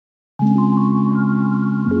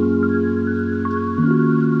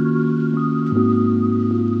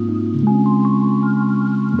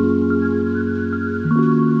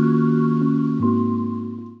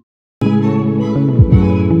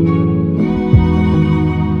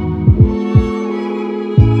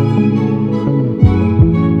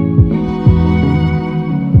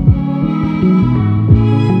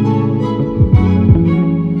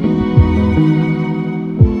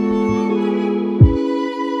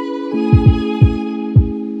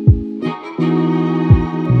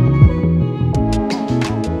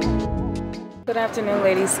afternoon,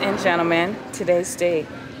 ladies and gentlemen. Today's date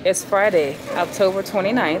is Friday, October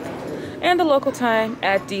 29th, and the local time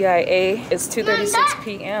at DIA is 2:36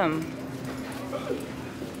 p.m.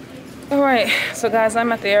 All right, so guys,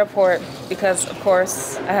 I'm at the airport because, of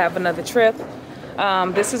course, I have another trip.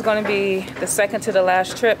 This is going to be the second to the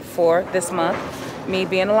last trip for this month, me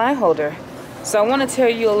being a line holder. So I want to tell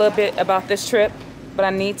you a little bit about this trip, but I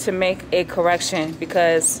need to make a correction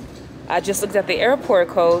because I just looked at the airport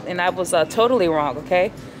code and I was totally wrong,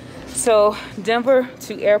 okay? So Denver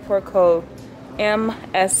to airport code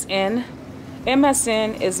MSN.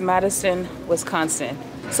 MSN is Madison, Wisconsin.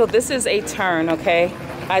 So this is a turn, okay?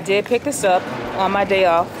 I did pick this up on my day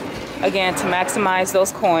off, again, to maximize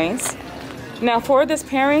those coins. Now for this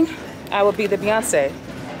pairing, I will be the Beyonce.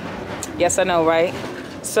 Yes, I know, right?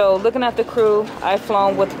 So looking at the crew, I've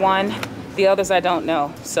flown with one, the others I don't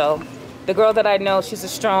know. So the girl that I know, she's a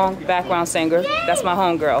strong background singer. That's my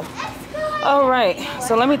homegirl. All right,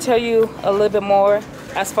 so let me tell you a little bit more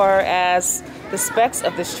as far as the specs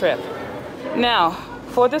of this trip. Now,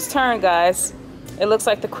 for this turn, guys, it looks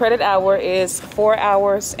like the credit hour is 4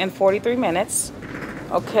 hours and 43 minutes.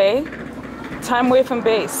 Okay, time away from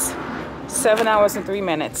base, 7 hours and 3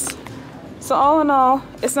 minutes. So all in all,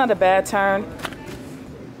 it's not a bad turn.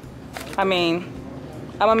 I mean,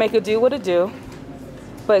 I'm gonna make it do what it do.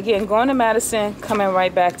 But again, going to Madison, coming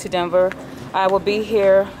right back to Denver. I will be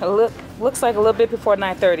here, looks like a little bit before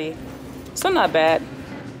 9:30. So not bad.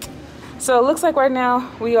 So it looks like right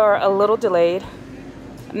now we are a little delayed.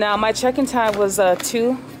 Now my check-in time was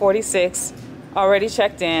 2:46, already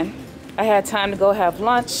checked in. I had time to go have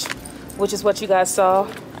lunch, which is what you guys saw.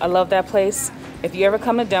 I love that place. If you ever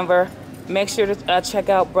come to Denver, make sure to check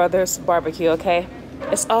out Brothers Barbecue, okay?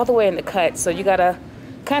 It's all the way in the cut, so you gotta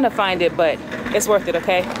kind of find it, but it's worth it,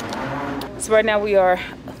 okay? So right now we are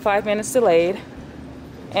 5 minutes delayed,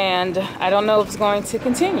 and I don't know if it's going to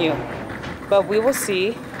continue, but we will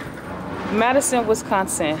see. Madison,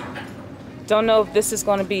 Wisconsin. Don't know if this is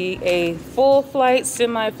going to be a full flight,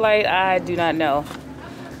 semi-flight, I do not know,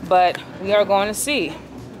 but we are going to see.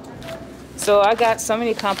 So I got so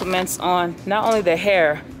many compliments on not only the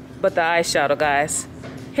hair, but the eyeshadow, guys.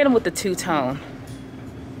 Hit them with the two-tone.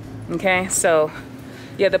 Okay, so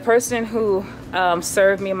yeah, the person who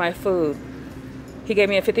served me my food, he gave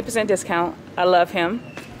me a 50% discount. I love him.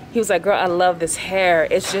 He was like, girl, I love this hair.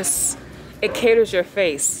 It's just, it caters your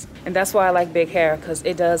face. And that's why I like big hair, because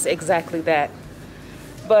it does exactly that.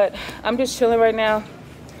 But I'm just chilling right now.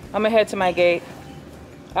 I'm gonna head to my gate.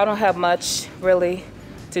 I don't have much really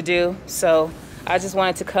to do. So I just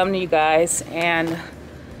wanted to come to you guys and,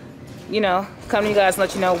 you know, come to you guys and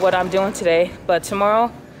let you know what I'm doing today. But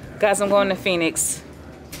tomorrow, guys, I'm going to Phoenix.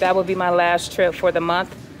 That will be my last trip for the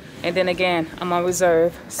month. And then again, I'm on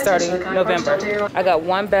reserve starting November. I got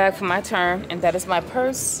one bag for my turn, and that is my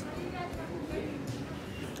purse.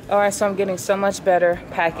 All right, so I'm getting so much better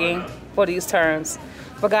packing for these turns.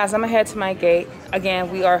 But guys, I'm gonna head to my gate. Again,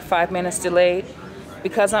 we are 5 minutes delayed.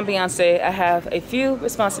 Because I'm Beyonce, I have a few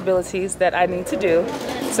responsibilities that I need to do.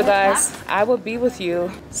 So guys, I will be with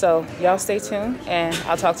you. So y'all stay tuned, and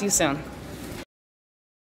I'll talk to you soon.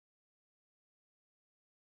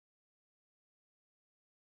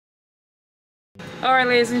 All right,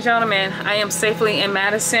 ladies and gentlemen, I am safely in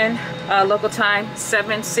Madison, local time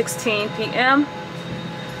 7:16 p.m.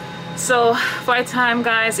 So flight time,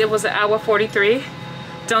 guys, it was 1 hour 43.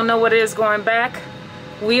 Don't know what it is going back.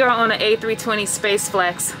 We are on an A320 Space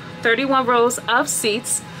Flex, 31 rows of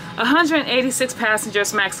seats, 186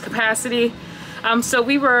 passengers max capacity. So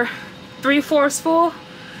we were 3/4 full.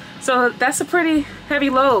 So that's a pretty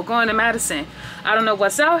heavy load going to Madison. I don't know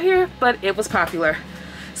what's out here, but it was popular.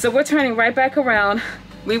 So we're turning right back around.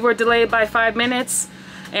 We were delayed by 5 minutes,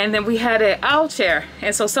 and then we had an aisle chair.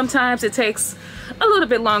 And so sometimes it takes a little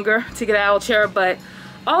bit longer to get an aisle chair, but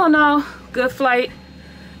all in all, good flight,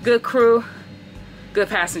 good crew, good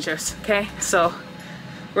passengers, okay? So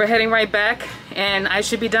we're heading right back, and I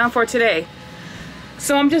should be done for today.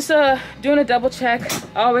 So I'm just doing a double check.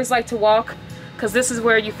 I always like to walk, because this is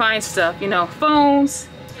where you find stuff, you know, phones,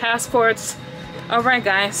 passports. All right,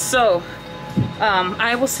 guys, so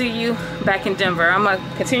I will see you back in Denver. I'm gonna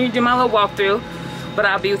continue to do my little walkthrough, but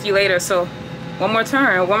I'll be with you later. So one more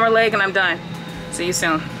turn, one more leg, and I'm done. See you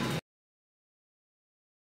soon.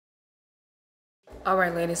 All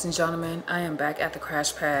right, ladies and gentlemen, I am back at the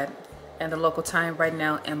crash pad, and the local time right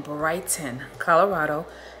now in Brighton, Colorado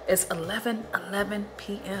is 11:11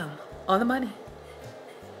 p.m. on the money.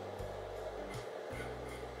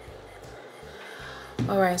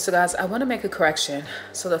 All right, so guys, I want to make a correction.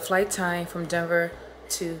 So the flight time from Denver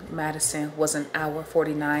to Madison was 1 hour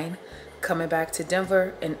 49. coming back to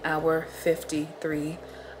Denver in hour 53.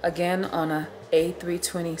 Again on a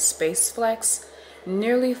A320 Space Flex,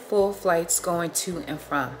 nearly full flights going to and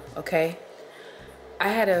from, okay? I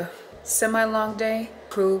had a semi-long day.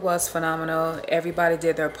 Crew was phenomenal. Everybody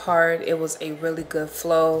did their part. It was a really good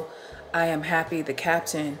flow. I am happy. The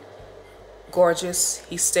captain, gorgeous.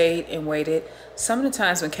 He stayed and waited. Some of the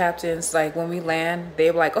times when captains, like when we land, they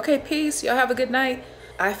were like, okay, peace, y'all have a good night.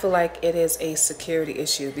 I feel like it is a security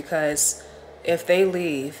issue because if they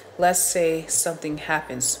leave, let's say something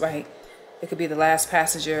happens, right? It could be the last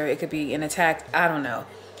passenger, it could be an attack, I don't know.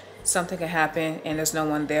 Something can happen and there's no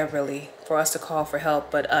one there really for us to call for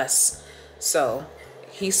help but us. So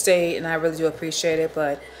he stayed and I really do appreciate it.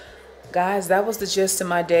 But guys, that was the gist of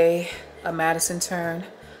my day, a Madison turn.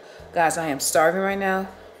 Guys, I am starving right now.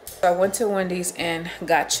 So I went to Wendy's and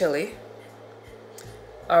got chili.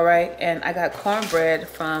 All right, and I got cornbread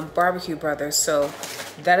from Barbecue Brothers. So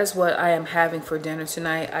that is what I am having for dinner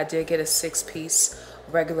tonight. I did get a 6-piece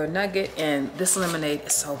regular nugget, and this lemonade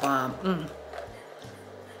is so bomb.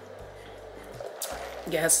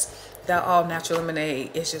 Yes, that all natural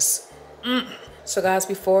lemonade is just So guys,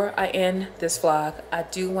 before I end this vlog, I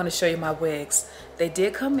do want to show you my wigs. They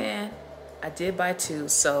did come in. I did buy 2,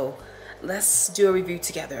 so let's do a review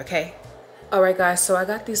together, okay? Alright guys, so I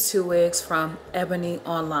got these 2 wigs from Ebony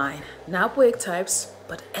Online. Not wig types,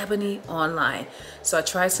 but Ebony Online. So I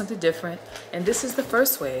tried something different, and this is the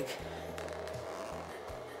first wig.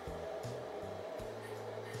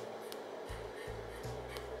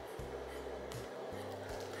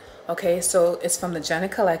 Okay, so it's from the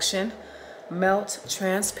Janet collection. Melt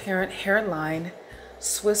transparent hairline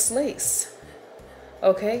Swiss lace.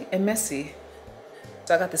 Okay, and messy.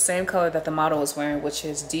 So I got the same color that the model was wearing, which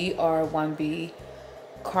is DR1B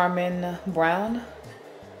Carmen Brown.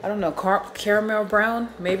 I don't know, caramel brown,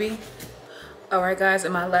 maybe. All right, guys,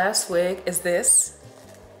 and my last wig is this.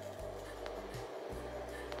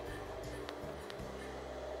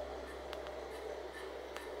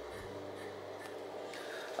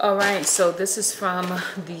 All right, so this is from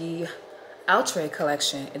the Outre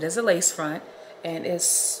collection. It is a lace front, and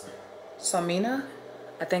it's Salmina.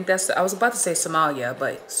 I think that's I was about to say Somalia,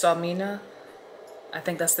 but Salmina, I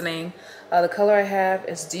think that's the name. The color I have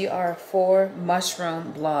is DR4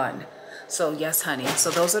 Mushroom Blonde. So yes, honey. So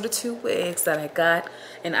those are the 2 wigs that I got,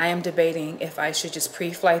 and I am debating if I should just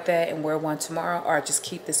pre-flight that and wear one tomorrow, or just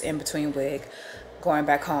keep this in-between wig going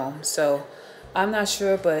back home. So I'm not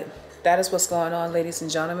sure, but that is what's going on, ladies and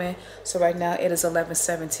gentlemen. So right now it is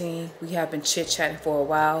 11:17. We have been chit-chatting for a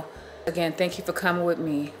while. Again, thank you for coming with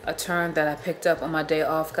me. A turn that I picked up on my day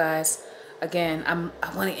off, guys. Again,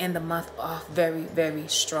 I want to end the month off very, very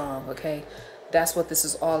strong, okay? That's what this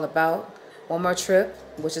is all about. One more trip,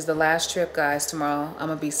 which is the last trip, guys, tomorrow. I'm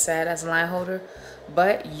going to be sad as a line holder,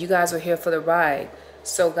 but you guys are here for the ride.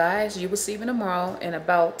 So, guys, you will see me tomorrow in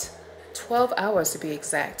about 12 hours to be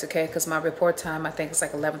exact, okay? Because my report time, I think it's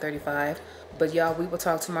like 11:35. But y'all, we will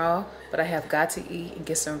talk tomorrow. But I have got to eat and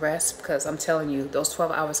get some rest because I'm telling you, those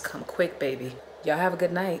 12 hours come quick, baby. Y'all have a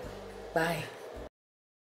good night. Bye.